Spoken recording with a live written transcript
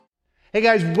Hey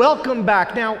guys, welcome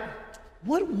back. Now,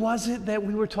 what was it that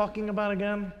we were talking about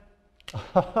again?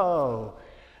 Oh,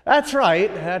 that's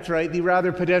right. The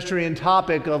rather pedestrian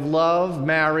topic of love,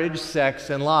 marriage, sex,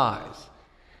 and lies.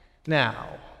 Now,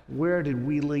 where did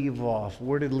we leave off?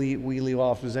 We leave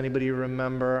off? Does anybody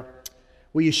remember?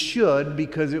 Well, you should,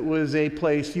 because it was a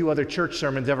place few other church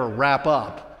sermons ever wrap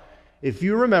up. If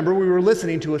you remember, we were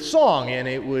listening to a song, and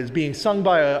it was being sung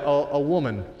by a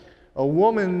woman. A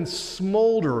woman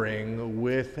smoldering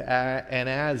with an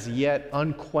as yet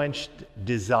unquenched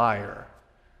desire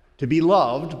to be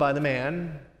loved by the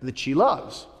man that she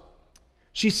loves.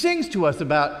 She sings to us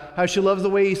about how she loves the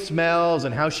way he smells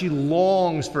and how she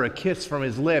longs for a kiss from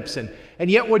his lips. And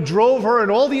yet what drove her and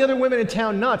all the other women in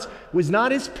town nuts was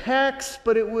not his pecs,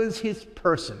 but it was his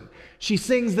person. She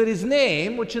sings that his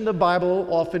name, which in the Bible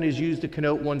often is used to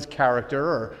connote one's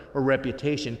character or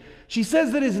reputation, she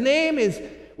says that his name is,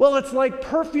 well, it's like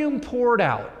perfume poured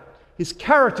out. His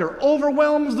character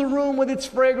overwhelms the room with its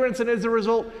fragrance, and as a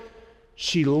result,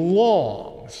 she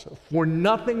longs for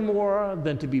nothing more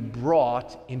than to be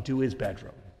brought into his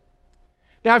bedroom.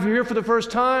 Now, if you're here for the first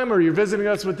time or you're visiting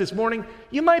us with this morning,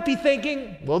 you might be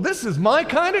thinking, well, this is my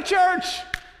kind of church.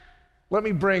 Let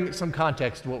me bring some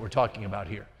context to what we're talking about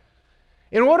here.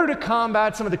 In order to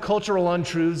combat some of the cultural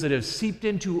untruths that have seeped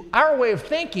into our way of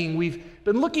thinking, we've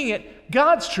been looking at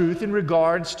God's truth in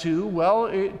regards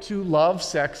to, to love,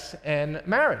 sex, and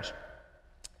marriage.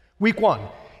 Week one.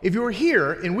 If you were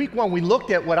here, in week one, we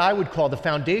looked at what I would call the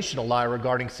foundational lie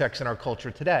regarding sex in our culture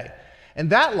today. And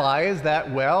that lie is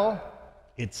that, well,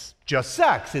 it's just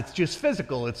sex. It's just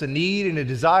physical. It's a need and a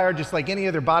desire, just like any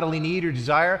other bodily need or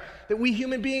desire that we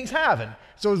human beings have. And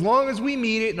so as long as we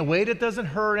meet it in a way that doesn't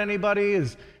hurt anybody,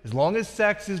 as long as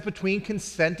sex is between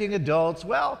consenting adults,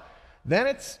 well, then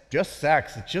it's just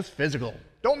sex. It's just physical.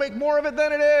 Don't make more of it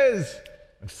than it is.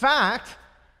 In fact,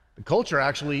 the culture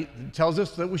actually tells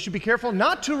us that we should be careful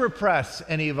not to repress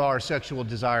any of our sexual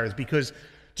desires, because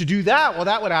to do that, well,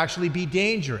 that would actually be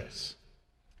dangerous.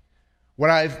 What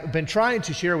I've been trying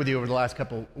to share with you over the last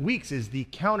couple of weeks is the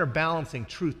counterbalancing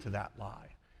truth to that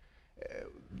lie.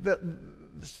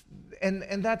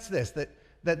 And that's this, that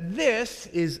this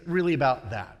is really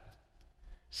about that.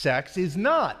 Sex is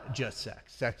not just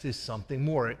sex. Sex is something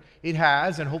more. It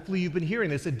has, and hopefully you've been hearing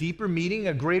this, a deeper meaning,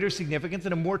 a greater significance,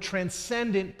 and a more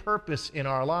transcendent purpose in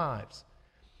our lives.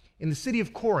 In the city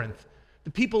of Corinth,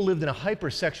 the people lived in a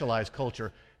hyper-sexualized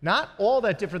culture, not all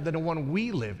that different than the one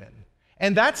we live in.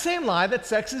 And that same lie that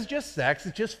sex is just sex,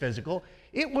 it's just physical,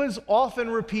 it was often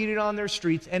repeated on their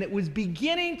streets, and it was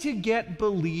beginning to get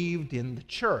believed in the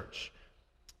church.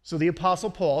 So the Apostle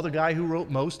Paul, the guy who wrote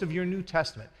most of your New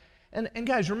Testament, and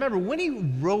guys, remember, when he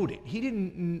wrote it, he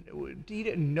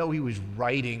didn't know he was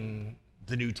writing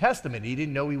the New Testament. He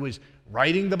didn't know he was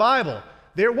writing the Bible.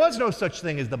 There was no such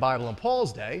thing as the Bible in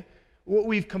Paul's day. What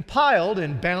we've compiled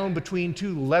and bound between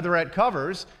two leatherette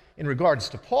covers in regards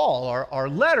to Paul are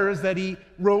letters that he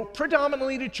wrote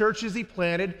predominantly to churches he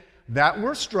planted that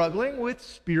were struggling with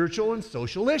spiritual and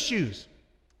social issues.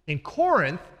 In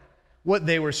Corinth, what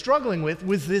they were struggling with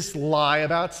was this lie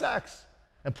about sex.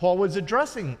 And Paul was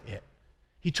addressing it.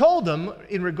 He told them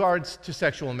in regards to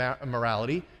sexual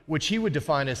immorality, which he would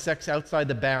define as sex outside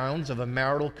the bounds of a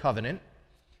marital covenant,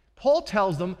 Paul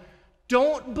tells them,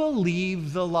 don't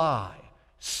believe the lie.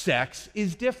 Sex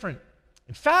is different.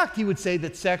 In fact, he would say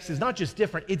that sex is not just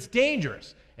different, it's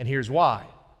dangerous. And here's why.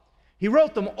 He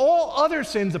wrote them, all other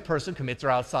sins a person commits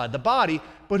are outside the body,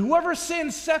 but whoever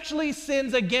sins sexually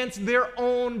sins against their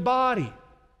own body.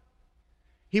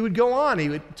 He would go on, he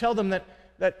would tell them that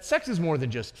sex is more than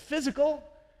just physical,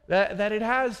 that it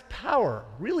has power,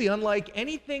 really unlike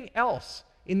anything else,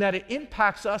 in that it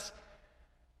impacts us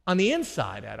on the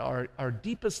inside, at our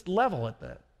deepest level, at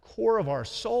the core of our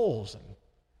souls.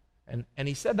 And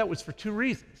he said that was for two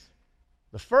reasons.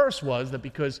 The first was that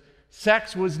because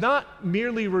sex was not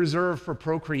merely reserved for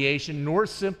procreation, nor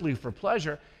simply for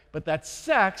pleasure, but that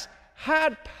sex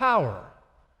had power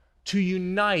to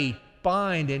unite,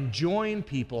 bind, and join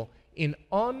people in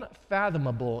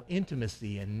unfathomable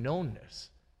intimacy and knownness.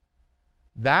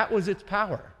 That was its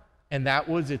power, and that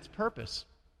was its purpose.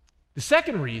 The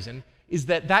second reason is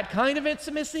that kind of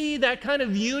intimacy, that kind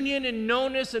of union and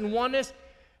knownness and oneness,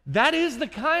 that is the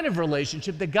kind of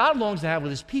relationship that God longs to have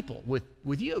with his people,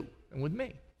 with you and with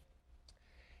me.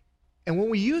 And when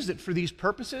we use it for these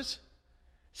purposes,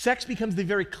 sex becomes the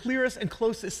very clearest and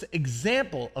closest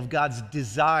example of God's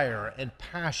desire and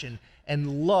passion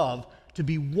and love to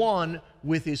be one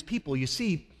with his people. You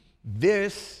see,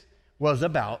 this was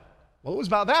about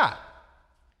that.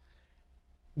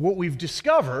 What we've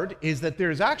discovered is that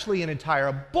there's actually an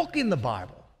entire book in the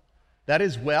Bible that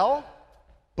is,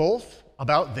 both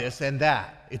about this and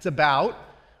that. It's about,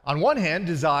 on one hand,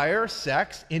 desire,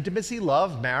 sex, intimacy,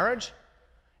 love, marriage,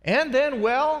 and then,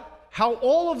 well, how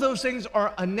all of those things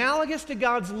are analogous to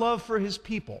God's love for his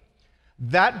people.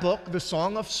 That book, The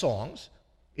Song of Songs,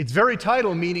 its very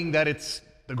title meaning that it's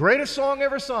the greatest song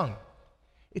ever sung.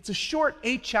 It's a short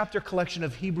 8-chapter collection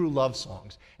of Hebrew love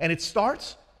songs, and it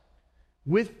starts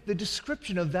with the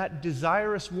description of that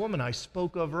desirous woman I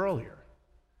spoke of earlier.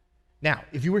 Now,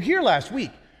 if you were here last week,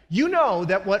 you know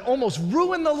that what almost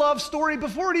ruined the love story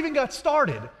before it even got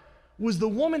started was the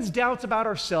woman's doubts about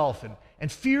herself and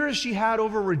fears she had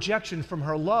over rejection from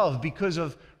her love because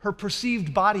of her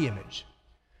perceived body image.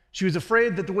 She was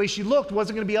afraid that the way she looked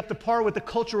wasn't going to be up to par with the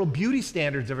cultural beauty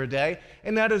standards of her day,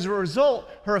 and that as a result,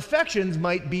 her affections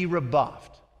might be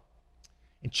rebuffed.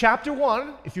 In chapter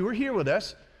 1, if you were here with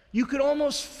us, you could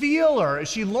almost feel her as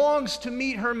she longs to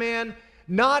meet her man,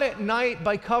 not at night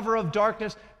by cover of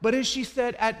darkness, but as she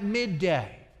said, at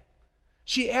midday.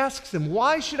 She asks him,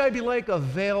 "Why should I be like a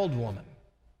veiled woman?"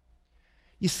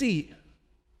 You see,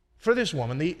 for this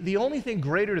woman, the only thing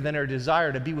greater than her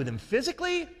desire to be with him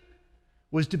physically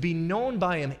was to be known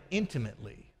by him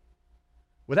intimately,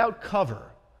 without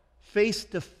cover, face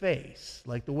to face,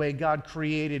 like the way God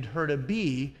created her to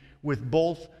be with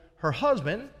both her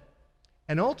husband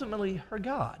and ultimately her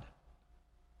God.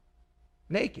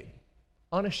 Naked,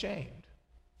 unashamed.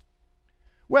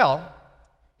 Well,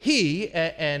 he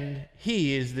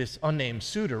is this unnamed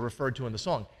suitor referred to in the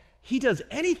song. He does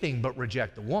anything but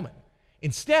reject the woman.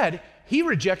 Instead, he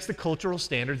rejects the cultural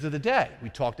standards of the day. We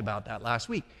talked about that last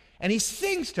week. And he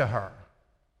sings to her.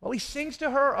 Well, he sings to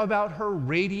her about her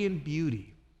radiant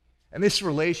beauty. And this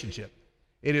relationship,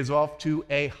 it is off to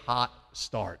a hot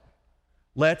start.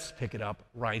 Let's pick it up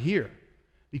right here.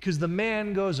 Because the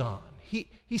man goes on.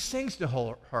 He sings to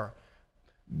her,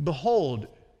 "Behold,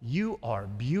 you are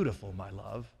beautiful, my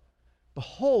love.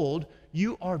 Behold,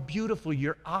 you are beautiful.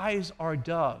 Your eyes are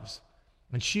doves."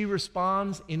 And she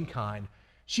responds in kind.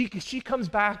 She comes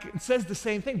back and says the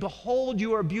same thing. "Behold,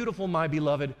 you are beautiful, my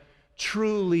beloved.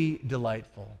 Truly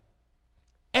delightful."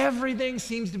 Everything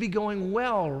seems to be going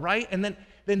well, right? And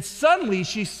then suddenly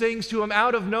she sings to him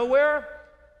out of nowhere,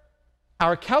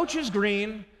 "Our couch is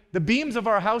green, the beams of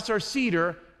our house are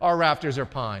cedar, our rafters are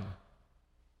pine."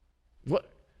 What?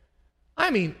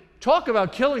 I mean, talk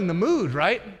about killing the mood,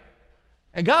 right?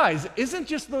 And guys, isn't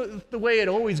just the way it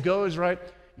always goes, right?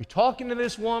 You're talking to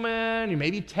this woman, you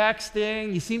may be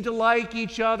texting, you seem to like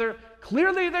each other.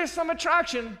 Clearly there's some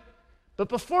attraction. But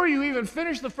before you even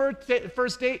finish the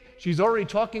first date, she's already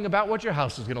talking about what your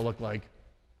house is going to look like.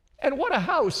 And what a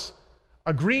house.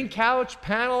 A green couch,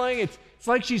 paneling. It's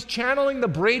like she's channeling the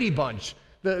Brady Bunch,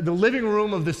 the living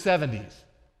room of the 70s.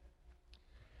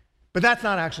 But that's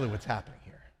not actually what's happening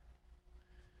here.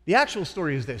 The actual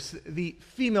story is this. The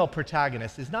female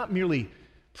protagonist is not merely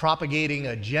propagating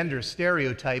a gender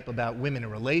stereotype about women in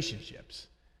relationships.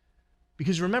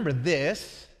 Because remember,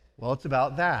 this, well, it's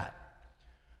about that.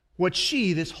 What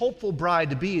she, this hopeful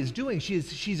bride-to-be, is doing,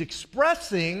 she's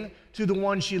expressing to the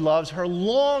one she loves her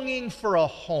longing for a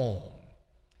home.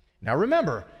 Now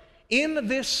remember, in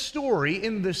this story,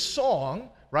 in this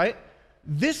song, right,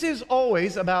 this is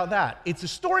always about that. It's a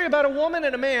story about a woman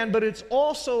and a man, but it's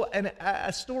also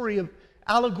a story of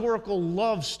allegorical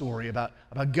love story about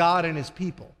God and his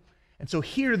people. And so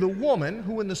here the woman,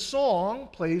 who in the song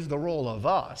plays the role of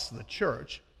us, the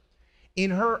church,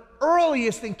 in her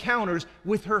earliest encounters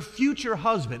with her future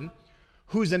husband,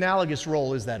 whose analogous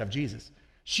role is that of Jesus,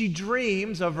 she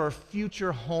dreams of her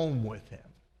future home with him.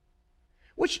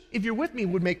 Which, if you're with me,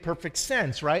 would make perfect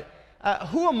sense, right?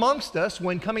 Who amongst us,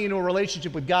 when coming into a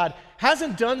relationship with God,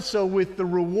 hasn't done so with the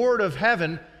reward of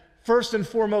heaven first and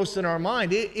foremost in our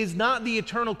mind? It is not the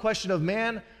eternal question of,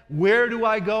 man, where do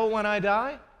I go when I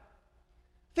die?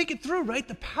 Think it through, right?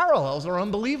 The parallels are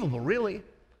unbelievable, really.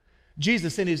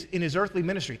 Jesus, in his earthly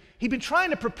ministry, he'd been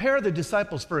trying to prepare the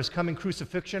disciples for his coming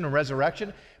crucifixion and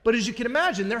resurrection, but as you can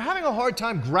imagine, they're having a hard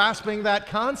time grasping that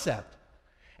concept.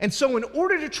 And so in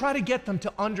order to try to get them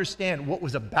to understand what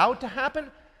was about to happen,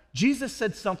 Jesus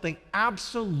said something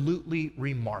absolutely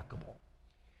remarkable.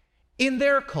 In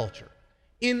their culture,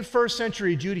 in first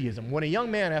century Judaism, when a young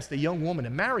man asked a young woman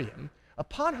to marry him,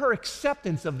 upon her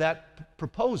acceptance of that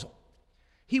proposal,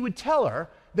 he would tell her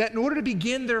that in order to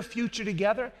begin their future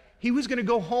together, he was going to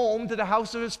go home to the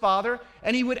house of his father,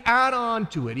 and he would add on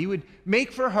to it. He would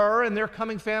make for her and their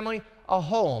coming family a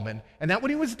home. And that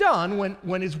when he was done,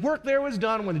 when his work there was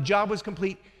done, when the job was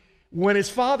complete, when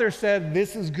his father said,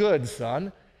 "This is good,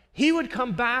 son," he would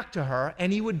come back to her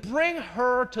and he would bring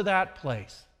her to that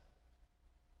place.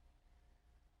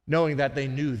 Knowing that they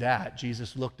knew that,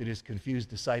 Jesus looked at his confused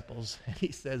disciples and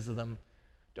he says to them,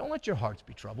 "Don't let your hearts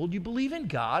be troubled. You believe in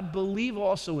God, believe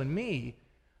also in me.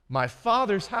 My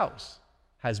Father's house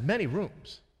has many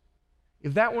rooms.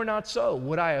 If that were not so,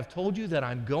 would I have told you that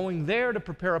I'm going there to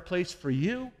prepare a place for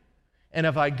you? And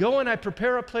if I go and I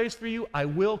prepare a place for you, I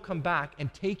will come back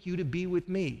and take you to be with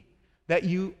me, that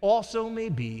you also may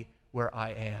be where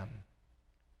I am."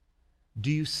 Do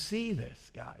you see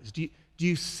this, guys? Do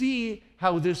you see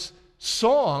how this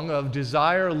song of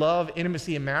desire, love,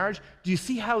 intimacy, and marriage, do you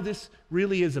see how this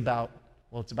really is about?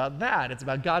 Well, it's about that. It's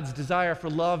about God's desire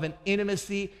for love and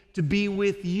intimacy to be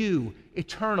with you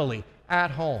eternally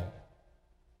at home.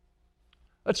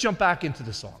 Let's jump back into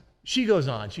the song. She goes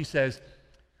on. She says,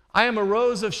 "I am a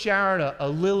rose of Sharon, a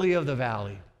lily of the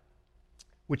valley,"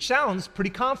 which sounds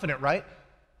pretty confident, right?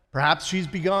 Perhaps she's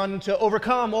begun to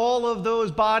overcome all of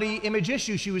those body image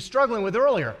issues she was struggling with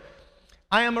earlier.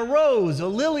 I am a rose, a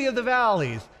lily of the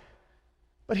valleys.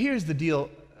 But here's the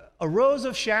deal. A rose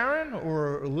of Sharon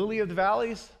or a lily of the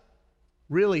valleys,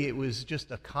 really it was just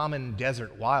a common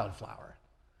desert wildflower.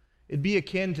 It'd be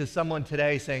akin to someone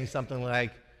today saying something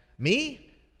like, "Me?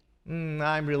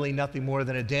 I'm really nothing more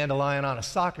than a dandelion on a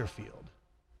soccer field."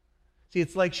 See,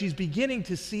 it's like she's beginning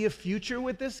to see a future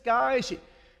with this guy.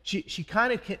 She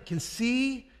kind of can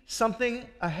see something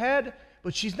ahead,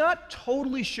 but she's not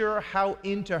totally sure how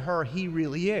into her he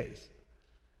really is.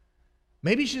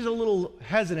 Maybe she's a little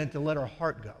hesitant to let her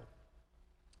heart go,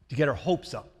 to get her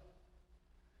hopes up.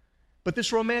 But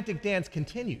this romantic dance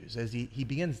continues as he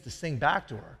begins to sing back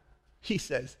to her. He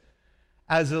says,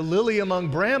 "As a lily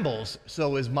among brambles,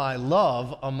 so is my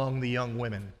love among the young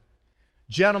women."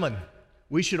 Gentlemen,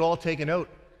 we should all take a note.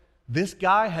 This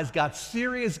guy has got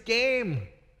serious game.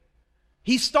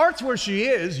 He starts where she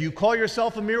is. You call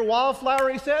yourself a mere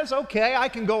wildflower, he says. Okay, I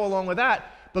can go along with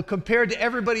that. But compared to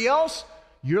everybody else,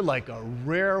 you're like a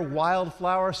rare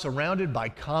wildflower surrounded by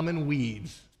common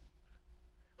weeds.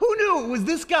 Who knew it was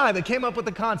this guy that came up with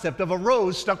the concept of a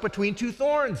rose stuck between two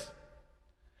thorns?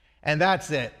 And that's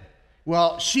it.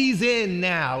 Well, she's in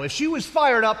now. If she was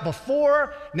fired up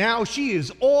before, now she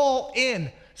is all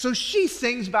in. So she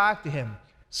sings back to him,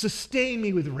 "Sustain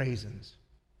me with raisins.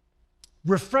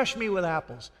 Refresh me with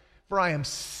apples, for I am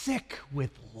sick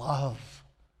with love."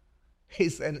 He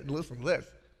said, listen to this.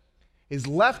 "His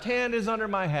left hand is under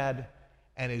my head,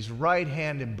 and his right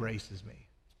hand embraces me."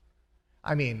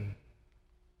 I mean,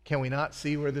 can we not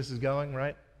see where this is going,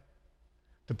 right?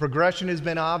 The progression has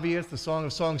been obvious. The Song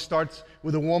of Songs starts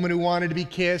with a woman who wanted to be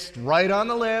kissed right on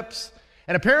the lips.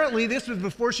 And apparently this was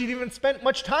before she'd even spent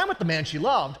much time with the man she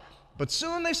loved. But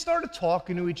soon they started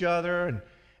talking to each other,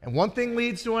 and one thing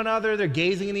leads to another. They're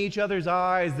gazing in each other's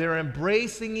eyes. They're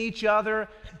embracing each other.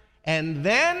 And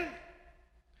then,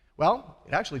 well,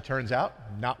 it actually turns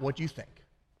out not what you think.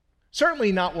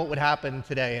 Certainly not what would happen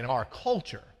today in our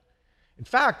culture. In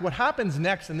fact, what happens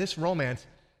next in this romance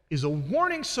is a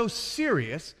warning so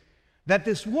serious that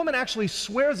this woman actually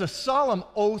swears a solemn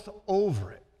oath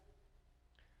over it.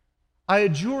 "I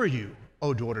adjure you,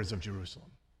 O daughters of Jerusalem."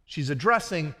 She's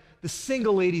addressing the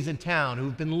single ladies in town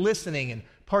who've been listening and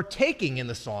partaking in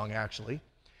the song, actually.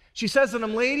 She says to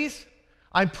them, "Ladies,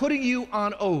 I'm putting you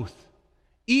on oath,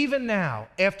 even now,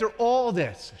 after all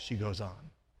this," she goes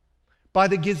on, "by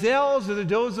the gazelles or the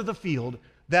does of the field,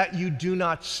 that you do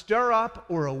not stir up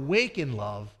or awaken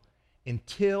love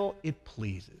until it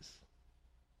pleases."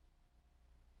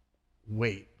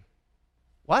 Wait,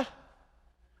 what?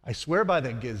 I swear by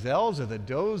the gazelles or the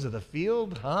does of the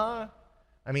field, huh?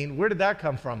 I mean, where did that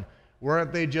come from?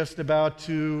 Weren't they just about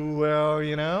to, well,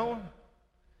 you know?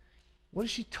 What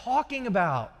is she talking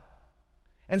about?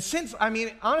 And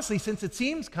honestly, since it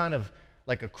seems kind of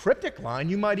like a cryptic line,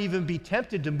 you might even be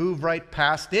tempted to move right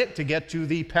past it to get to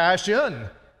the passion.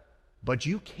 But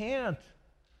you can't.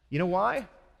 You know why?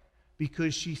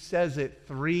 Because she says it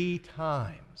 3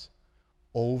 times,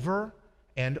 over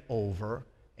and over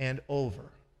and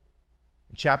over.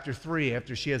 In chapter 3,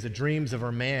 after she has the dreams of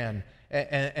her man,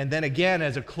 and then again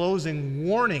as a closing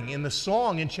warning in the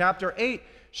song in chapter 8,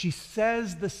 she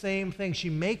says the same thing. She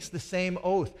makes the same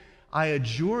oath. "I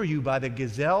adjure you by the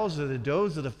gazelles or the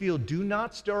does of the field, do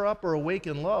not stir up or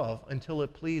awaken love until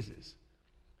it pleases."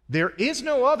 There is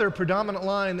no other predominant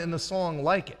line in the song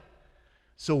like it.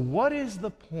 So what is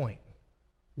the point?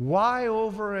 Why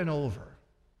over and over?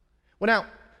 Well,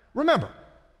 now, remember,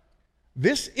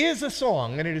 this is a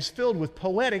song and it is filled with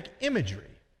poetic imagery.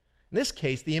 In this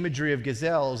case, the imagery of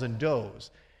gazelles and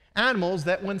does, animals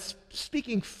that, when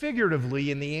speaking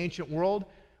figuratively in the ancient world,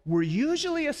 were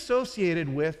usually associated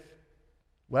with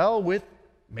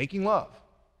making love.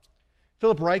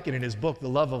 Philip Ryken, in his book, The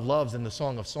Love of Loves and the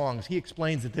Song of Songs, he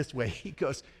explains it this way. He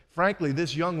goes, frankly,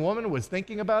 this young woman was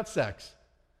thinking about sex.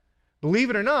 Believe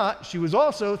it or not, she was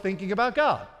also thinking about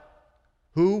God,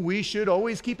 who we should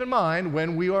always keep in mind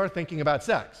when we are thinking about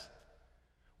sex.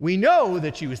 We know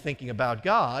that she was thinking about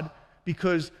God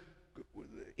because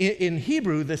in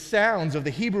Hebrew, the sounds of the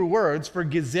Hebrew words for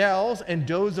gazelles and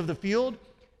does of the field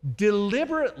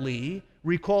deliberately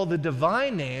recall the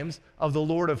divine names of the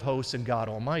Lord of hosts and God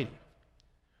Almighty.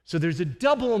 So there's a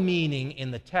double meaning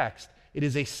in the text. It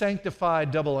is a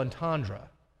sanctified double entendre.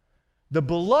 The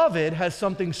beloved has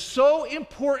something so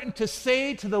important to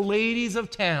say to the ladies of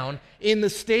town in the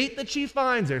state that she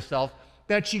finds herself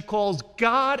that she calls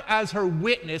God as her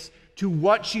witness to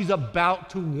what she's about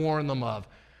to warn them of.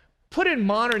 Put in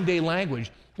modern day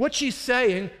language, what she's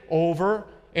saying over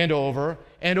and over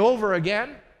and over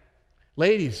again.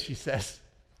 Ladies, she says,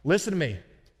 listen to me.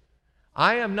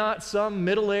 I am not some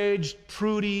middle-aged,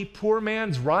 prudy, poor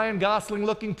man's Ryan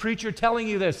Gosling-looking preacher telling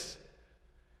you this.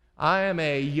 I am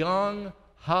a young,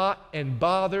 hot, and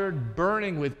bothered,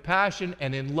 burning with passion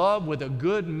and in love with a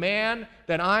good man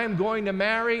that I am going to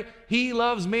marry. He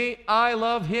loves me, I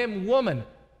love him, woman.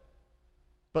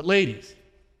 But ladies,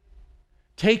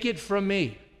 take it from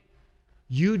me.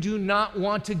 You do not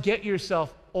want to get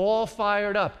yourself all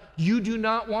fired up. You do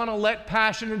not want to let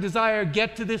passion and desire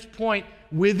get to this point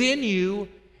within you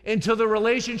until the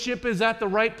relationship is at the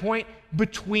right point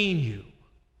between you.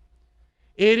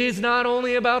 It is not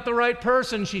only about the right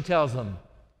person, she tells them.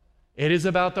 It is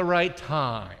about the right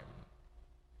time.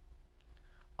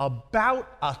 About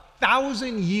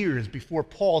 1,000 years before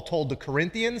Paul told the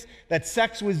Corinthians that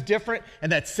sex was different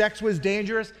and that sex was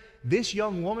dangerous, this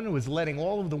young woman was letting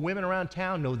all of the women around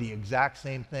town know the exact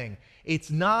same thing. It's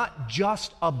not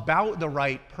just about the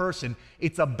right person,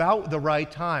 it's about the right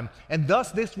time. And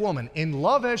thus this woman, in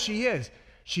love as she is,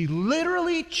 she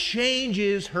literally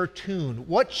changes her tune,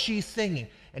 what she's singing,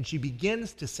 and she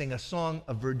begins to sing a song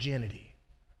of virginity.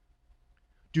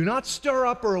 Do not stir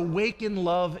up or awaken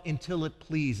love until it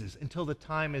pleases, until the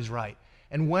time is right.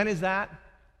 And when is that?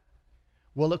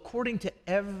 Well, according to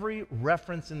every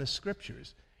reference in the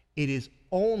scriptures, it is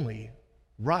only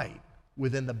right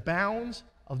within the bounds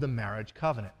of the marriage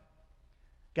covenant.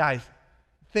 Guys,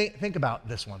 think about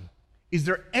this one. Is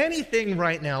there anything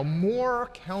right now more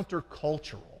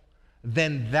countercultural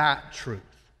than that truth?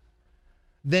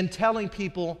 Than telling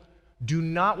people, do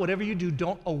not, whatever you do,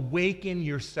 don't awaken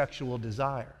your sexual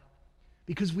desire.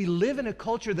 Because we live in a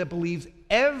culture that believes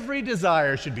every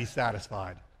desire should be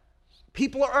satisfied.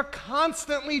 People are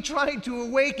constantly trying to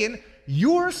awaken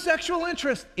your sexual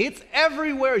interest. It's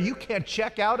everywhere. You can't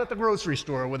check out at the grocery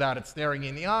store without it staring you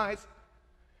in the eyes.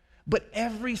 But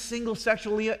every single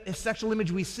sexual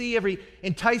image we see, every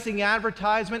enticing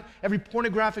advertisement, every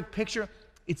pornographic picture,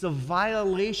 it's a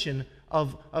violation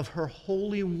of her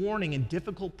holy warning and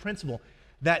difficult principle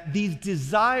that these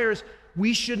desires,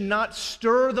 we should not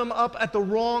stir them up at the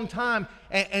wrong time.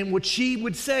 And what she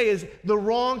would say is the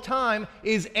wrong time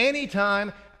is any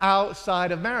time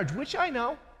outside of marriage, which I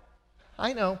know,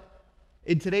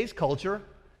 in today's culture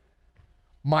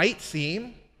might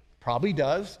seem, probably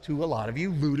does to a lot of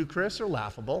you, ludicrous or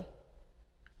laughable.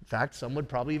 In fact, some would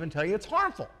probably even tell you it's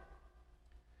harmful.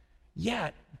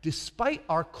 Yet, despite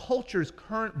our culture's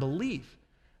current belief,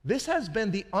 this has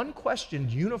been the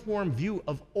unquestioned uniform view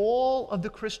of all of the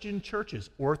Christian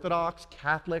churches, Orthodox,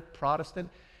 Catholic, Protestant,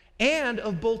 and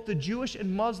of both the Jewish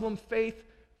and Muslim faith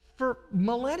for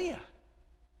millennia.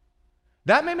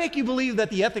 That may make you believe that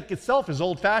the ethic itself is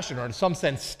old-fashioned or in some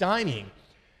sense stymieing.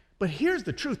 But here's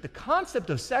the truth. The concept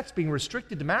of sex being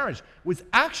restricted to marriage was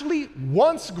actually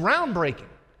once groundbreaking.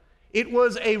 It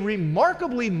was a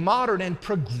remarkably modern and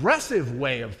progressive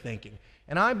way of thinking.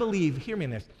 And I believe, hear me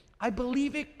in this, I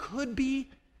believe it could be,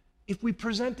 if we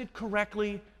present it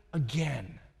correctly,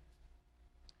 again.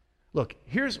 Look,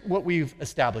 here's what we've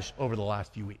established over the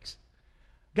last few weeks.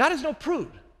 God is no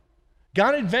prude.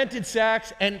 God invented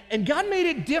sex, and God made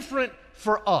it different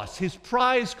for us, his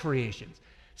prized creations.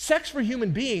 Sex for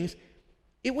human beings,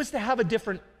 it was to have a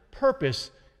different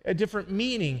purpose, a different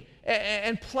meaning,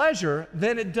 and pleasure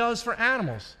than it does for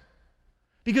animals.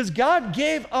 Because God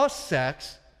gave us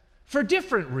sex for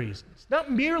different reasons, not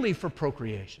merely for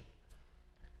procreation.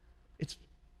 It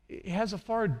has a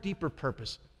far deeper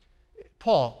purpose.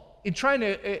 Paul, in trying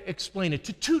to explain it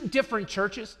to two different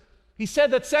churches, he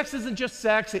said that sex isn't just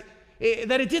sex,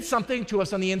 that it did something to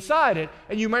us on the inside.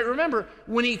 And you might remember,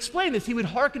 when he explained this, he would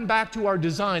hearken back to our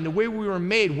design, the way we were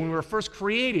made when we were first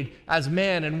created as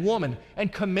man and woman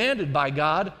and commanded by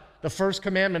God, the first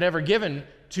commandment ever given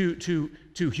to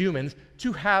humans,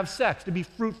 to have sex, to be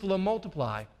fruitful and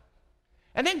multiply.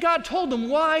 And then God told him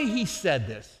why he said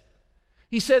this.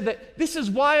 He said that this is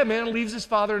why a man leaves his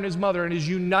father and his mother and is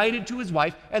united to his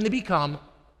wife, and they become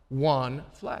one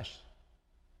flesh.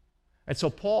 And so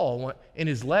Paul, in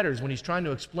his letters, when he's trying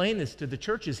to explain this to the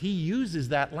churches, he uses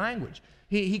that language.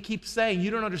 He keeps saying, you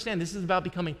don't understand, this is about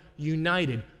becoming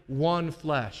united, one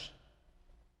flesh.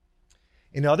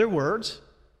 In other words,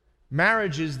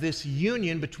 marriage is this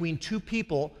union between two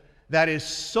people that is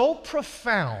so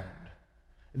profound,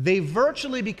 they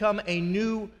virtually become a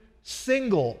new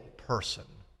single person.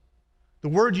 The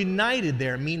word united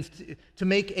there means to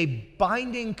make a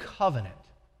binding covenant.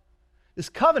 This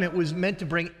covenant was meant to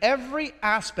bring every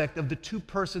aspect of the two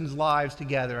persons' lives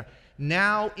together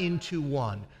now into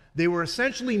one. They were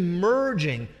essentially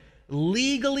merging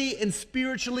legally and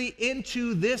spiritually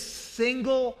into this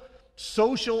single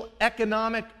social,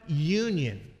 economic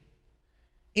union.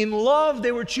 In love,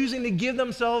 they were choosing to give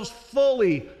themselves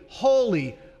fully,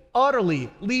 wholly, utterly,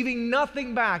 leaving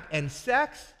nothing back. And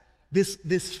sex,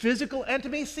 this physical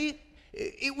intimacy,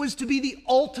 it was to be the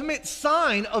ultimate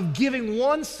sign of giving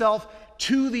oneself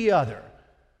to the other.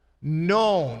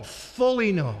 Known,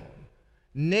 fully known,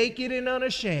 naked and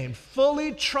unashamed,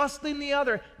 fully trusting the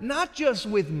other, not just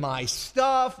with my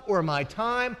stuff or my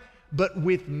time, but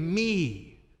with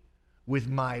me, with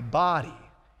my body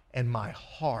and my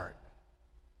heart.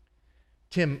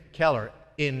 Tim Keller,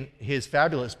 in his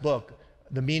fabulous book,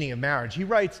 The Meaning of Marriage, he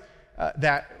writes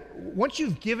that once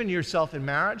you've given yourself in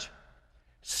marriage,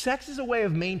 sex is a way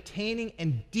of maintaining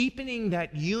and deepening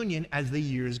that union as the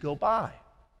years go by.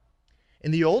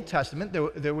 In the Old Testament,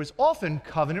 there was often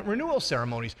covenant renewal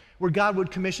ceremonies where God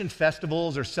would commission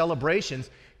festivals or celebrations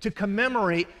to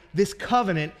commemorate this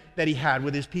covenant that he had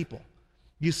with his people.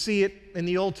 You see it in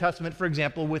the Old Testament, for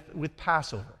example, with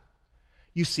Passover.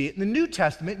 You see it in the New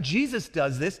Testament. Jesus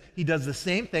does this. He does the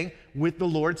same thing with the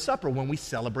Lord's Supper when we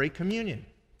celebrate communion.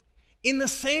 In the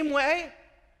same way,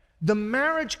 the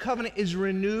marriage covenant is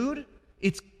renewed,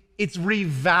 it's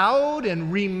revowed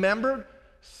and remembered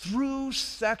through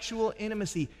sexual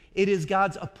intimacy. It is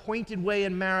God's appointed way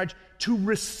in marriage to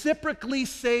reciprocally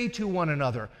say to one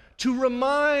another, to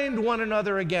remind one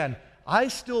another again, I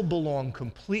still belong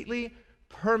completely,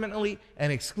 permanently,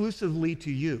 and exclusively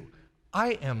to you.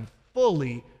 I am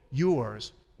fully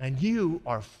yours, and you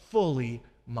are fully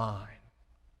mine.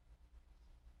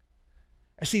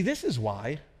 See, this is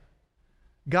why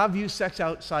God views sex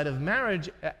outside of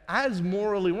marriage as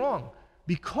morally wrong,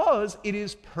 because it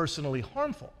is personally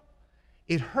harmful.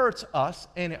 It hurts us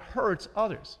and it hurts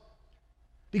others.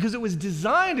 Because it was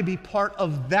designed to be part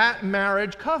of that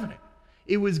marriage covenant.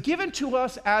 It was given to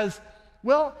us as,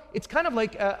 well, it's kind of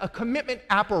like a commitment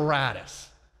apparatus.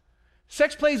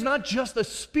 Sex plays not just a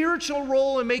spiritual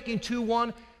role in making two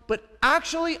one, but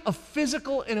actually a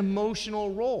physical and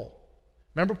emotional role.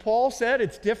 Remember Paul said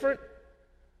it's different?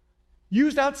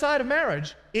 Used outside of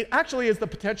marriage, it actually has the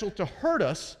potential to hurt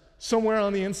us somewhere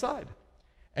on the inside.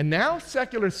 And now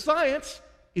secular science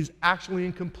is actually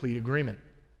in complete agreement.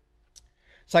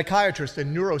 Psychiatrist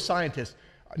and neuroscientist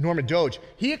Norman Doidge,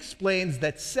 he explains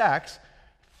that sex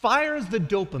fires the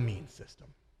dopamine system.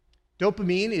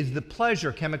 Dopamine is the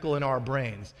pleasure chemical in our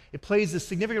brains. It plays a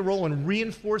significant role in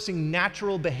reinforcing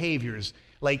natural behaviors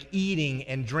like eating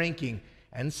and drinking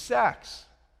and sex.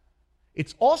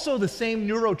 It's also the same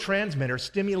neurotransmitter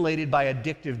stimulated by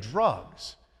addictive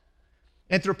drugs.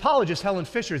 Anthropologist Helen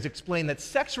Fisher has explained that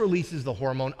sex releases the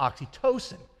hormone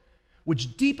oxytocin,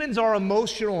 which deepens our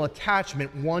emotional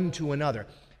attachment one to another.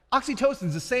 Oxytocin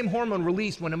is the same hormone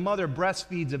released when a mother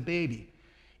breastfeeds a baby.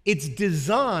 It's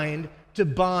designed to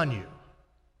bond you.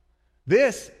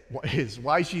 This is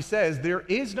why she says there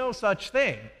is no such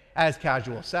thing as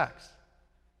casual sex.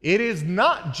 It is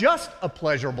not just a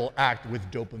pleasurable act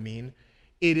with dopamine.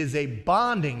 It is a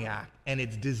bonding act, and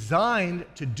it's designed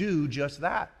to do just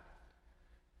that.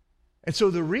 And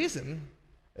so the reason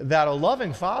that a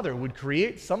loving father would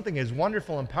create something as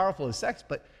wonderful and powerful as sex,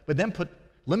 but then put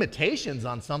limitations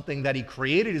on something that he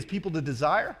created his people to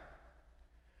desire,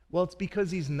 well, it's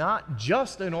because he's not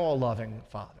just an all-loving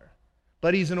father,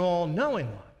 but he's an all-knowing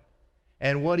one.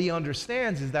 And what he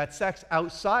understands is that sex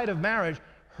outside of marriage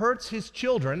hurts his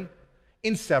children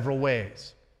in several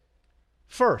ways.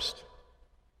 First,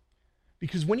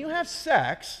 because when you have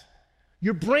sex,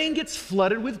 your brain gets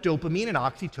flooded with dopamine and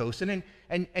oxytocin,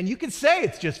 and you can say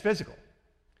it's just physical.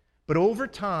 But over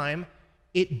time,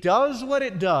 it does what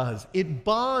it does. It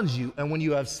bonds you, and when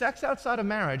you have sex outside of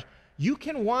marriage, you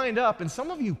can wind up, and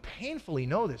some of you painfully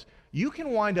know this, you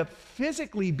can wind up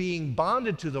physically being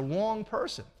bonded to the wrong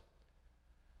person.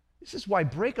 This is why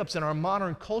breakups in our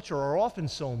modern culture are often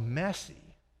so messy.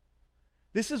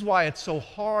 This is why it's so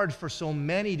hard for so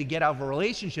many to get out of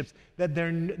relationships that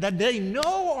they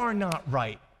know are not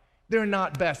right, they're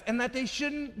not best, and that they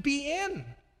shouldn't be in.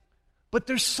 But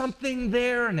there's something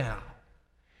there now.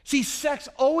 See, sex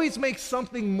always makes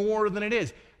something more than it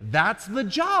is. That's the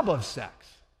job of sex.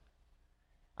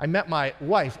 I met my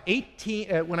wife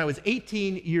when I was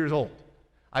 18 years old.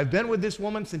 I've been with this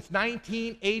woman since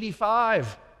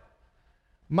 1985.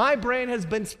 My brain has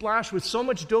been splashed with so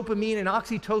much dopamine and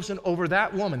oxytocin over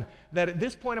that woman that at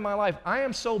this point in my life, I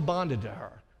am so bonded to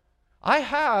her. I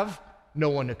have no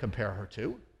one to compare her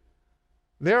to.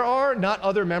 There are not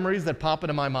other memories that pop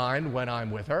into my mind when I'm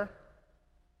with her.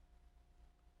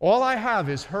 All I have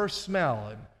is her smell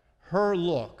and her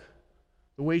look,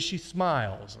 the way she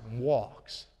smiles and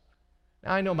walks.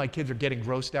 Now, I know my kids are getting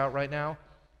grossed out right now,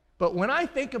 but when I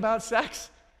think about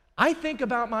sex, I think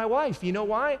about my wife. You know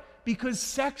why? Because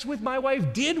sex with my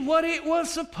wife did what it was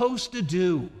supposed to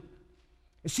do.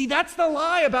 You see, that's the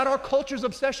lie about our culture's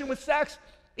obsession with sex.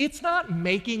 It's not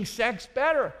making sex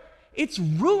better. It's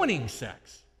ruining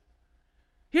sex.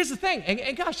 Here's the thing,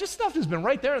 and gosh, this stuff has been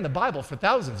right there in the Bible for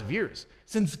thousands of years.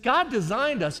 Since God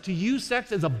designed us to use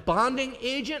sex as a bonding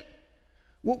agent,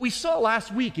 what we saw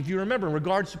last week, if you remember, in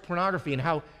regards to pornography and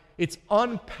how its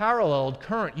unparalleled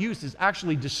current use is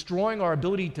actually destroying our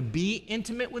ability to be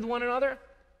intimate with one another,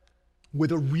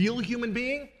 with a real human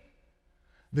being,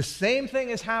 the same thing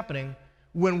is happening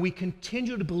when we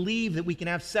continue to believe that we can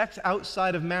have sex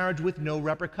outside of marriage with no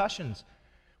repercussions.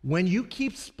 When you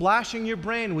keep splashing your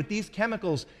brain with these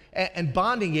chemicals and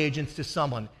bonding agents to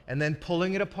someone, and then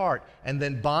pulling it apart, and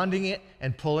then bonding it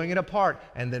and pulling it apart,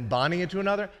 and then bonding it to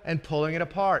another and pulling it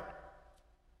apart,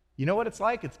 you know what it's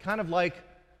like? It's kind of like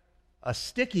a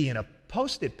sticky in a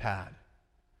Post-it pad.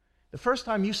 The first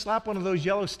time you slap one of those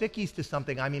yellow stickies to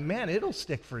something, I mean, man, it'll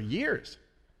stick for years.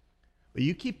 But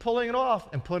you keep pulling it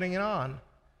off and putting it on,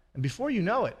 and before you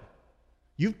know it,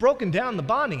 you've broken down the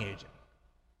bonding agent.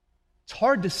 It's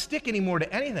hard to stick anymore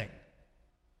to anything.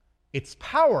 Its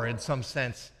power, in some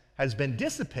sense, has been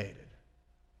dissipated.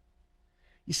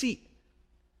 You see,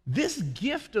 this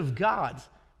gift of God's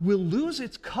will lose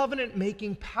its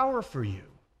covenant-making power for you,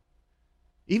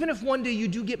 even if one day you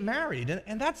do get married,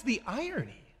 and that's the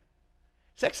irony.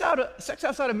 Sex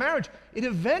outside of marriage, it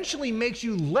eventually makes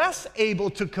you less able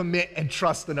to commit and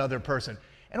trust another person.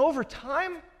 And over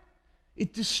time,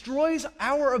 it destroys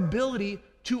our ability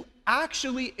to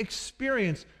actually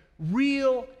experience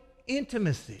real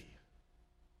intimacy.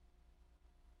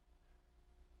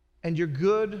 And your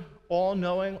good,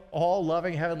 all-knowing,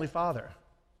 all-loving Heavenly Father,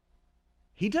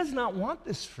 He does not want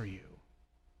this for you.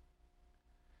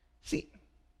 See,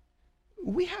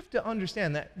 we have to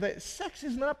understand that sex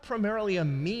is not primarily a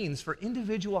means for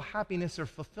individual happiness or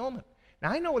fulfillment. Now,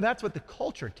 I know that's what the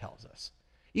culture tells us,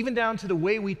 even down to the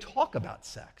way we talk about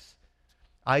sex.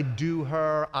 I'd do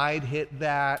her, I'd hit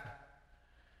that.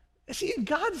 See, in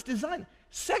God's design,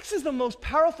 sex is the most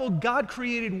powerful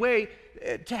God-created way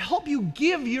to help you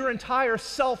give your entire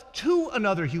self to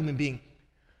another human being.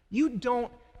 You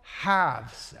don't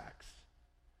have sex.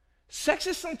 Sex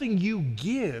is something you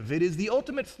give. It is the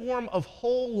ultimate form of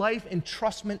whole life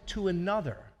entrustment to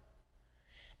another.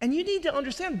 And you need to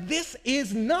understand this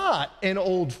is not an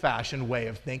old-fashioned way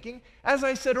of thinking. As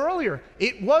I said earlier,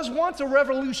 it was once a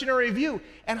revolutionary view,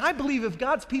 and I believe if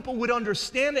God's people would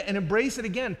understand it and embrace it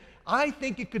again, I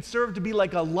think it could serve to be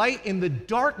like a light in the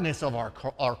darkness of our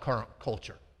current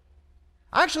culture.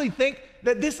 I actually think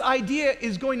that this idea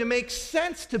is going to make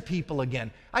sense to people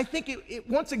again. I think it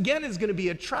once again is going to be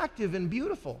attractive and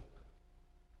beautiful.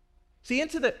 See,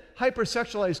 into the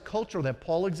hypersexualized culture that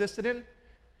Paul existed in,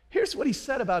 here's what he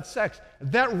said about sex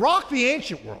that rocked the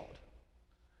ancient world.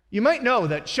 You might know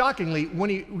that, shockingly, when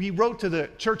he wrote to the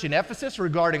church in Ephesus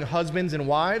regarding husbands and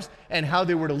wives and how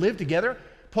they were to live together,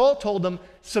 Paul told them,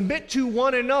 submit to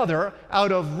one another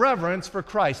out of reverence for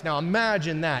Christ. Now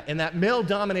imagine that. In that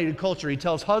male-dominated culture, he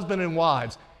tells husband and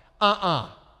wives,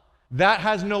 that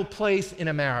has no place in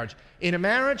a marriage. In a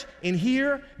marriage, in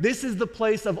here, this is the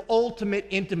place of ultimate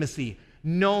intimacy,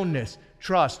 knownness,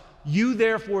 trust. You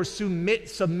therefore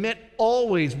submit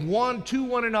always one to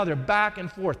one another, back and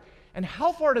forth. And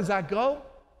how far does that go?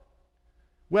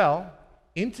 Well,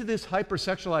 into this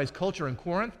hypersexualized culture in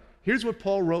Corinth, here's what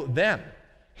Paul wrote then.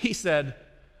 He said,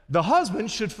 the husband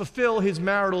should fulfill his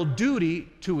marital duty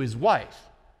to his wife,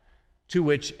 to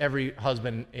which every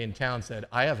husband in town said,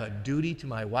 I have a duty to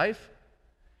my wife,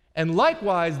 and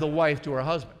likewise the wife to her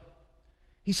husband.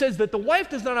 He says that the wife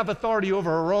does not have authority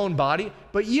over her own body,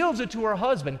 but yields it to her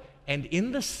husband, and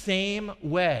in the same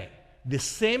way, the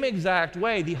same exact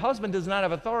way, the husband does not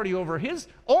have authority over his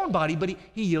own body, but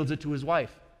he yields it to his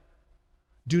wife.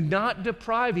 Do not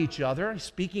deprive each other,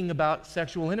 speaking about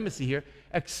sexual intimacy here,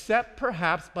 except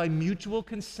perhaps by mutual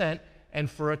consent and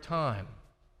for a time.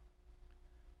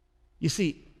 You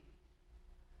see,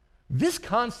 this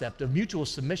concept of mutual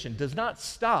submission does not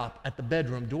stop at the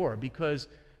bedroom door, because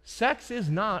sex is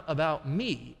not about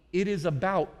me, it is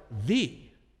about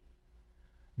thee.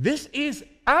 This is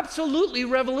absolutely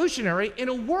revolutionary in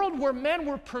a world where men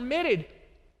were permitted,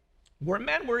 where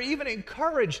men were even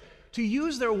encouraged to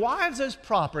use their wives as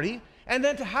property and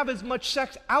then to have as much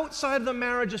sex outside of the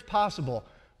marriage as possible.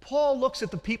 Paul looks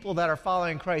at the people that are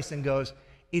following Christ and goes,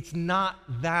 it's not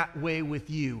that way with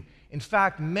you. In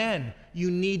fact, men, you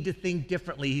need to think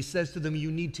differently. He says to them,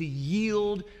 you need to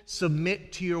yield,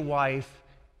 submit to your wife,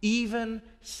 even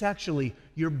sexually.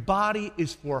 Your body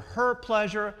is for her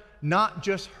pleasure, not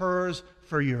just hers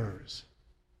for yours.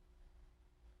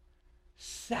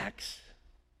 Sex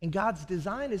in God's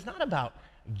design is not about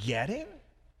getting.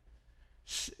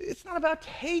 It's not about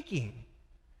taking.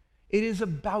 It is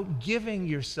about giving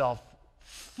yourself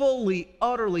fully,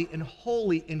 utterly, and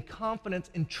wholly in confidence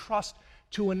and trust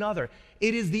to another.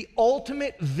 It is the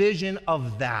ultimate vision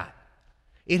of that.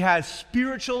 It has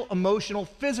spiritual, emotional,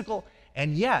 physical,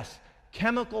 and yes,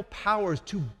 chemical powers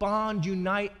to bond,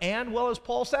 unite, and, well, as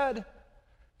Paul said,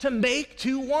 to make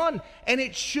two one. And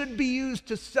it should be used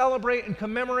to celebrate and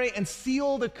commemorate and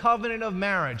seal the covenant of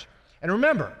marriage. And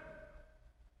remember,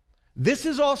 this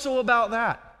is also about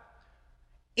that.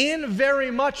 In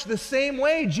very much the same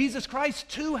way, Jesus Christ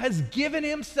too has given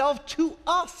himself to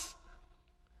us.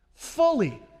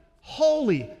 Fully,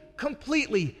 wholly,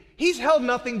 completely. He's held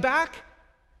nothing back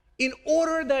in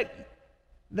order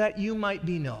that you might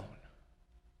be known,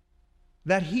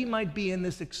 that he might be in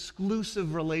this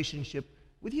exclusive relationship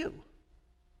with you.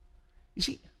 You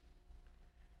see,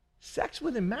 sex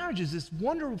within marriage is this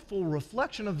wonderful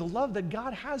reflection of the love that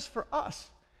God has for us.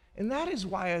 And that is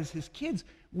why, as his kids,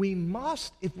 we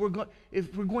must, if we're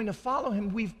going to follow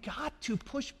him, we've got to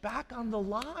push back on the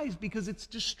lies, because it's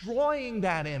destroying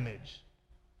that image.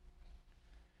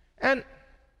 And,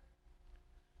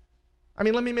 I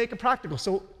mean, let me make it practical.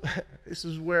 So this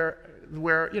is where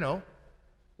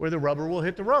the rubber will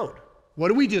hit the road.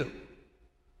 What do?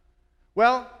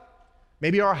 Well,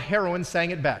 maybe our heroine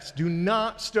sang it best. Do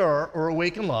not stir or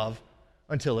awaken love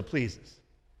until it pleases.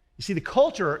 You see, the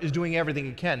culture is doing everything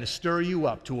it can to stir you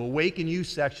up, to awaken you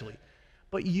sexually.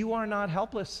 But you are not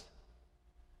helpless.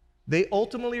 They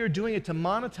ultimately are doing it to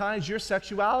monetize your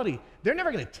sexuality. They're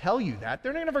never going to tell you that.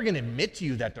 They're never going to admit to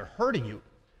you that they're hurting you.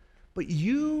 But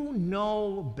you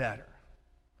know better.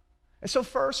 And so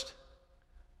first,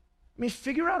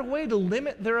 figure out a way to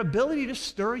limit their ability to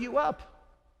stir you up.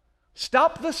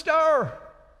 Stop the stir.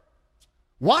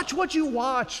 Watch what you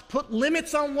watch. Put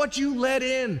limits on what you let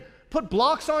in. Put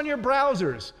blocks on your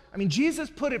browsers. Jesus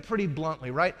put it pretty bluntly,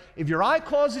 right? If your eye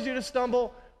causes you to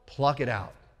stumble, pluck it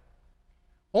out.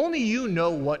 Only you know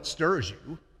what stirs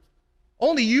you.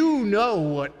 Only you know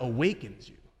what awakens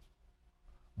you.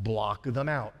 Block them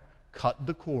out. Cut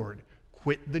the cord.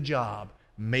 Quit the job.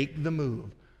 Make the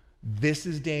move. This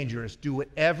is dangerous. Do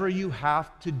whatever you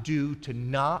have to do to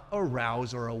not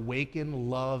arouse or awaken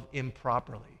love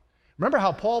improperly. Remember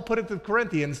how Paul put it to the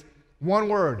Corinthians? One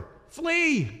word: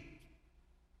 flee.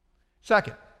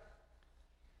 Second,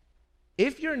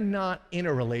 if you're not in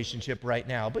a relationship right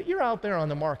now, but you're out there on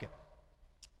the market,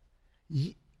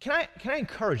 can I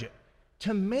encourage it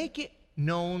to make it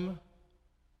known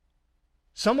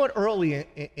somewhat early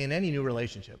in any new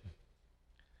relationship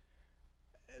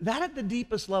that at the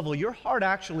deepest level, your heart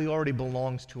actually already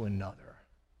belongs to another.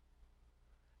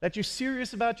 That you're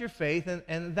serious about your faith,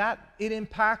 and that it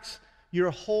impacts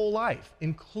your whole life,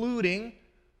 including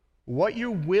what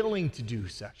you're willing to do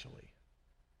sexually.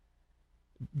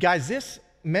 Guys,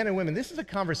 men and women, this is a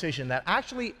conversation that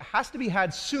actually has to be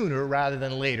had sooner rather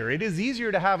than later. It is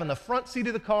easier to have in the front seat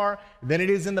of the car than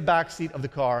it is in the back seat of the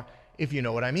car, if you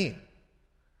know what I mean.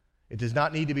 It does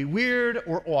not need to be weird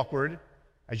or awkward.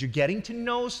 As you're getting to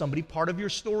know somebody, part of your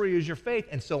story is your faith.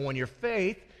 And so when your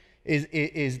faith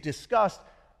is discussed,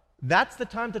 that's the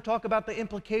time to talk about the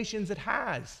implications it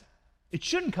has. It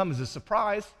shouldn't come as a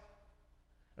surprise.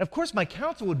 And of course, my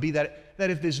counsel would be that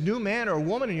if this new man or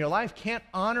woman in your life can't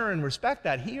honor and respect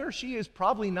that, he or she is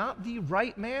probably not the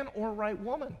right man or right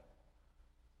woman.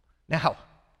 Now,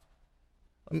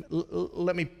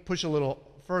 let me push a little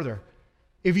further.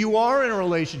 If you are in a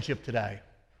relationship today,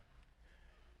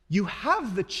 you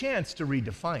have the chance to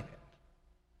redefine it,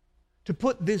 to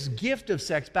put this gift of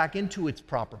sex back into its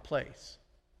proper place.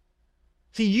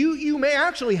 See, you may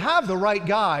actually have the right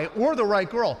guy or the right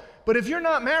girl, but if you're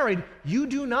not married, you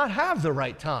do not have the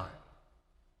right time.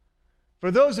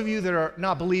 For those of you that are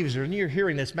not believers and you're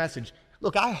hearing this message,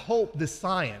 look, I hope the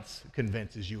science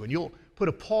convinces you and you'll put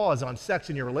a pause on sex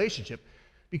in your relationship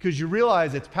because you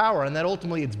realize its power and that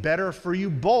ultimately it's better for you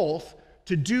both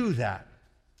to do that.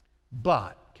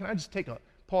 But can I just take a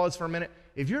pause for a minute?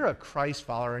 If you're a Christ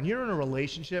follower and you're in a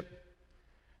relationship,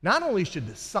 not only should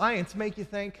the science make you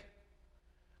think,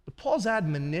 but Paul's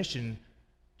admonition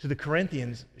to the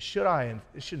Corinthians should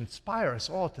inspire us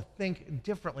all to think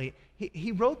differently.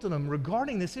 He wrote to them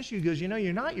regarding this issue. He goes,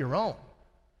 you're not your own.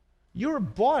 You were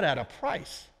bought at a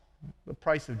price, the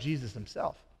price of Jesus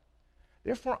himself.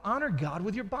 Therefore, honor God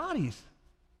with your bodies.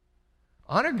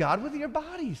 Honor God with your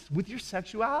bodies, with your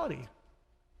sexuality.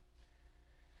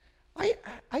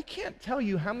 I can't tell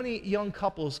you how many young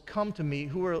couples come to me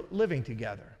who are living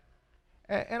together.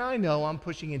 And I know I'm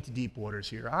pushing into deep waters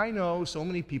here. I know so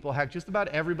many people, heck, just about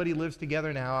everybody lives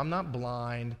together now. I'm not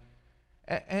blind.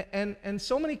 And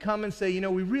so many come and say,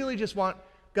 we really just want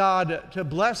God to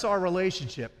bless our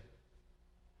relationship.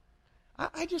 Can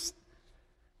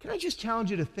I just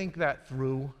challenge you to think that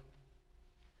through?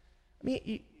 I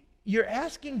mean, you're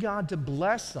asking God to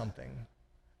bless something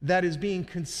that is being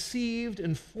conceived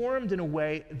and formed in a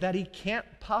way that he can't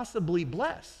possibly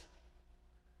bless.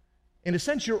 In a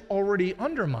sense, you're already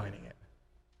undermining it.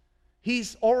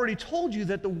 He's already told you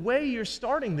that the way you're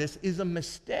starting this is a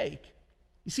mistake.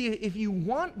 You see, if you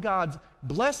want God's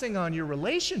blessing on your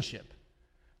relationship,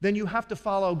 then you have to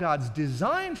follow God's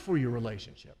design for your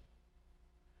relationship.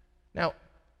 Now,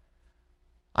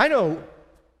 I know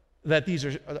that these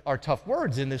are tough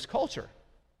words in this culture.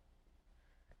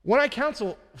 When I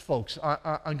counsel folks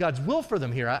on God's will for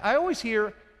them here, I always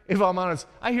hear, if I'm honest,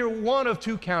 I hear one of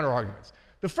two counter-arguments.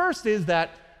 The first is that,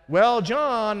 well,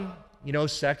 John,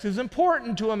 sex is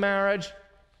important to a marriage,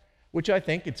 which I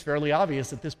think it's fairly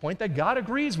obvious at this point that God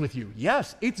agrees with you.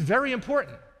 Yes, it's very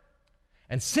important.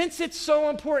 And since it's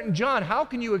so important, John, how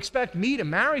can you expect me to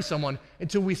marry someone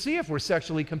until we see if we're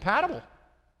sexually compatible?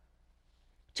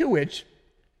 To which,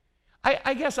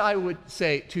 I guess I would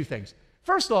say two things.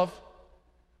 First off,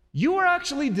 you are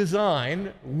actually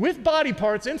designed with body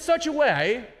parts in such a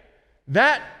way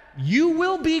that you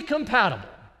will be compatible.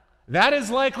 That is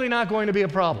likely not going to be a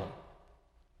problem.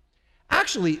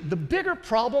 Actually, the bigger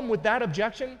problem with that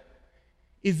objection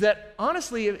is that,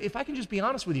 honestly, if I can just be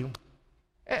honest with you,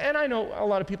 and I know a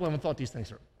lot of people haven't thought these things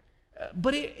through,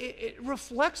 but it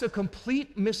reflects a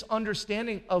complete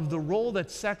misunderstanding of the role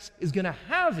that sex is going to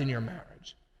have in your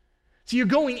marriage. So you're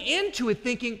going into it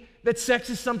thinking that sex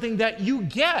is something that you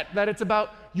get, that it's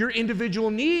about your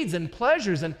individual needs and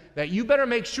pleasures, and that you better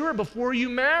make sure before you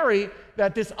marry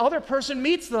that this other person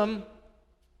meets them.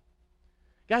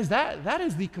 Guys, that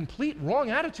is the complete wrong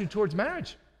attitude towards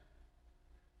marriage.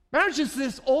 Marriage is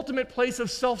this ultimate place of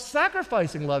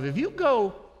self-sacrificing love. If you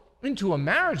go into a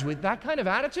marriage with that kind of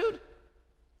attitude,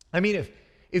 I mean,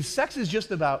 if sex is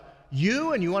just about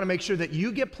you and you want to make sure that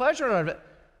you get pleasure out of it,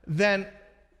 then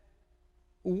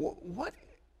what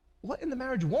in the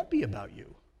marriage won't be about you?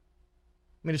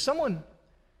 I mean,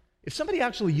 if somebody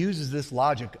actually uses this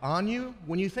logic on you,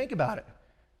 when you think about it,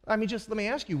 I mean, just let me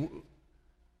ask you,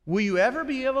 will you ever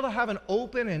be able to have an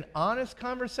open and honest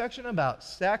conversation about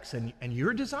sex and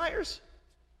your desires?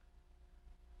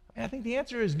 I think the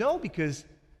answer is no, because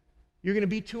you're going to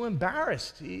be too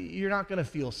embarrassed. You're not going to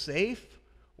feel safe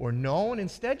or known.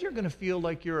 Instead, you're going to feel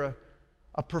like you're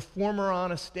a performer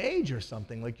on a stage or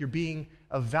something, like you're being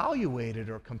evaluated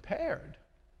or compared.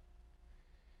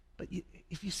 But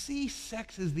if you see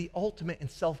sex as the ultimate in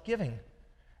self-giving,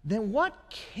 then what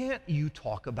can't you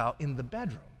talk about in the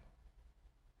bedroom?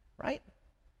 Right?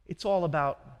 It's all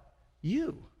about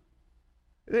you.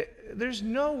 There's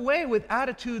no way with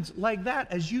attitudes like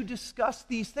that, as you discuss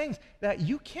these things, that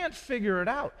you can't figure it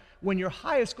out when your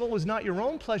highest goal is not your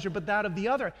own pleasure, but that of the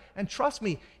other. And trust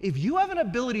me, if you have an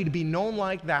ability to be known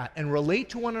like that and relate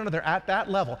to one another at that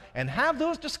level and have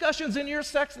those discussions in your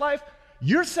sex life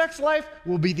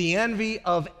will be the envy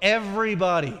of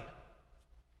everybody.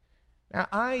 Now,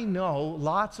 I know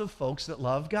lots of folks that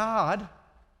love God,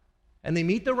 and they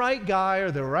meet the right guy or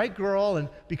the right girl, and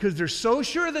because they're so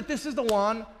sure that this is the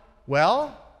one,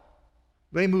 well,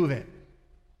 they move in.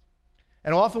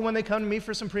 And often when they come to me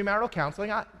for some premarital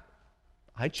counseling,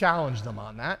 I challenge them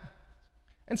on that.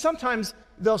 And sometimes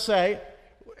they'll say,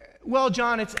 well,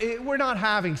 John, we're not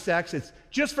having sex, it's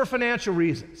just for financial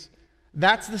reasons.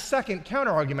 That's the second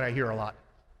counter-argument I hear a lot.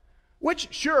 Which,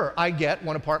 sure, I get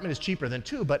one apartment is cheaper than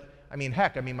two, but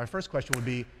my first question would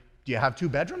be, do you have 2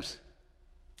 bedrooms?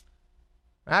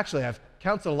 Actually, I've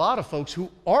counseled a lot of folks who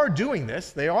are doing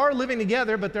this. They are living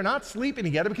together, but they're not sleeping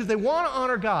together because they want to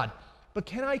honor God. But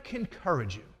can I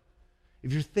encourage you?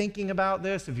 If you're thinking about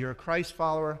this, if you're a Christ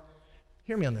follower,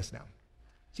 hear me on this now.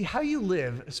 See, how you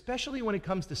live, especially when it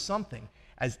comes to something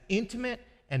as intimate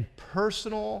and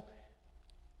personal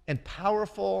and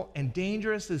powerful and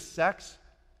dangerous as sex,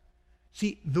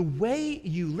 see, the way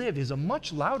you live is a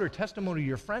much louder testimony to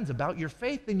your friends about your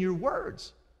faith than your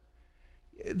words.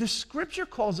 The scripture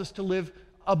calls us to live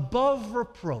above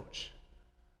reproach,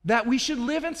 that we should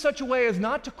live in such a way as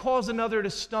not to cause another to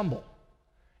stumble,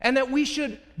 and that we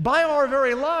should, by our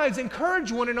very lives,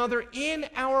 encourage one another in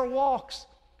our walks.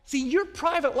 See, your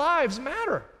private lives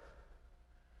matter,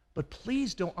 but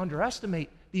please don't underestimate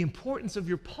the importance of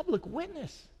your public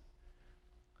witness.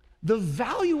 The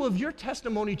value of your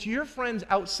testimony to your friends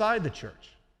outside the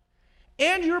church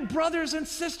and your brothers and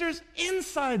sisters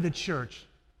inside the church.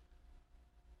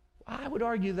 I would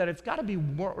argue that it's got to be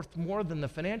worth more than the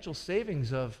financial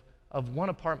savings of one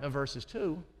apartment versus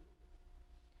two.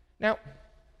 Now,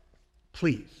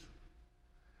 please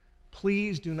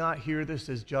do not hear this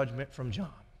as judgment from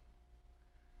John.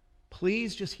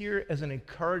 Please just hear it as an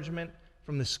encouragement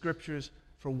from the scriptures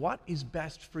for what is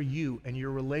best for you and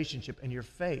your relationship and your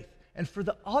faith, and for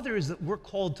the others that we're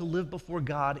called to live before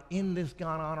God in this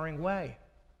God-honoring way.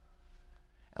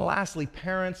 And lastly,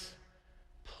 parents,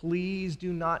 please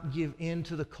do not give in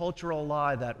to the cultural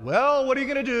lie that, well, what are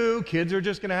you going to do? Kids are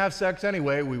just going to have sex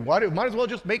anyway. We might as well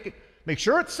just make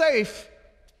sure it's safe.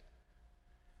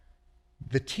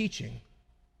 The teaching,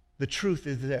 the truth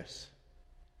is this.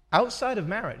 Outside of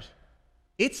marriage,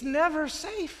 it's never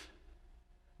safe.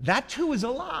 That too is a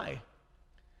lie.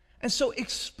 And so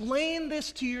explain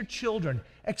this to your children.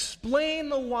 Explain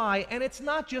the why. And it's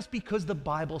not just because the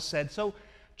Bible said so.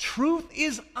 Truth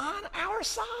is on our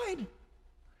side.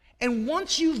 And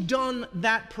once you've done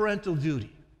that parental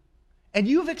duty, and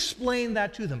you've explained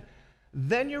that to them,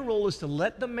 then your role is to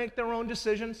let them make their own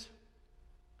decisions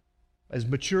as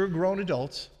mature, grown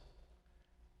adults,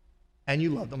 and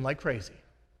you love them like crazy,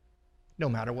 no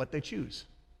matter what they choose.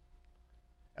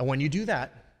 And when you do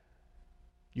that,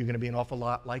 you're going to be an awful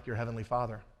lot like your Heavenly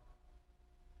Father.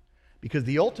 Because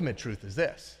the ultimate truth is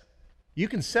this. You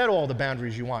can set all the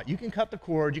boundaries you want. You can cut the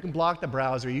cord, you can block the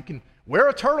browser, you can wear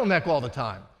a turtleneck all the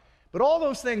time. But all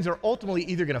those things are ultimately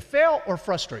either going to fail or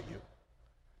frustrate you.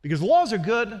 Because laws are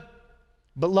good,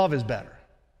 but love is better.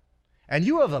 And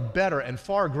you have a better and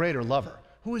far greater lover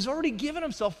who has already given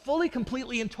himself fully,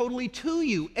 completely, and totally to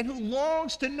you, and who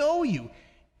longs to know you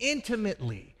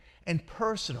intimately and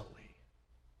personally.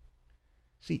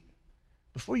 See,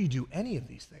 before you do any of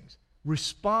these things,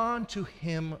 respond to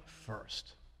him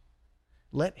first.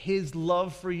 Let his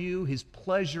love for you, his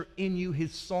pleasure in you,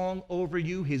 his song over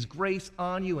you, his grace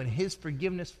on you, and his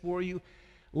forgiveness for you,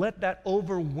 let that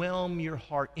overwhelm your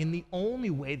heart in the only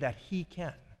way that he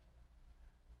can.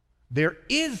 There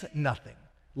is nothing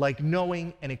like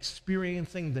knowing and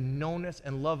experiencing the knownness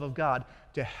and love of God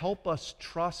to help us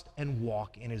trust and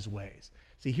walk in his ways.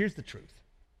 See, here's the truth.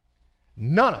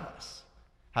 None of us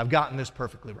have gotten this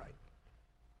perfectly right.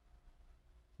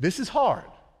 This is hard.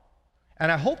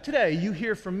 And I hope today you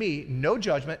hear from me no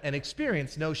judgment and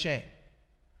experience no shame.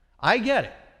 I get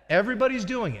it. Everybody's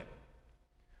doing it.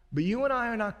 But you and I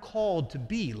are not called to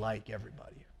be like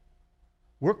everybody.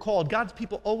 We're called, God's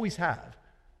people always have.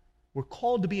 We're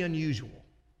called to be unusual.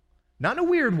 Not in a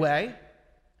weird way,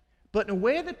 but in a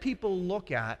way that people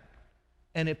look at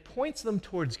and it points them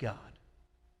towards God.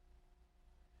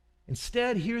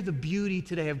 Instead, hear the beauty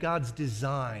today of God's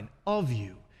design of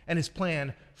you and his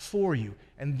plan for you.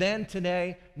 And then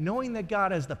today, knowing that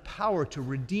God has the power to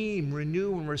redeem,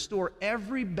 renew, and restore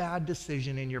every bad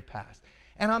decision in your past.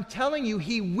 And I'm telling you,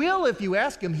 he will if you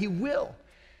ask him, he will.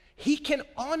 He can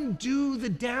undo the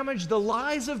damage the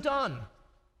lies have done.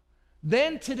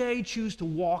 Then today, choose to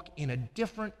walk in a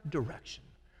different direction.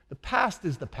 The past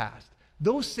is the past.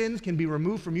 Those sins can be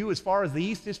removed from you as far as the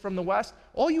east is from the west.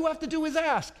 All you have to do is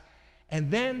ask. And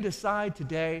then decide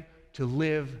today to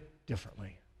live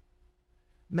differently.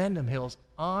 Mendham Hills,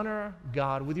 honor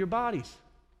God with your bodies.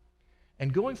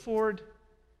 And going forward,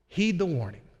 heed the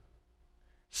warning.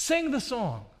 Sing the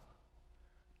song.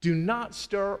 Do not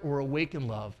stir or awaken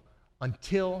love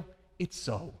until it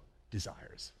so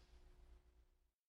desires.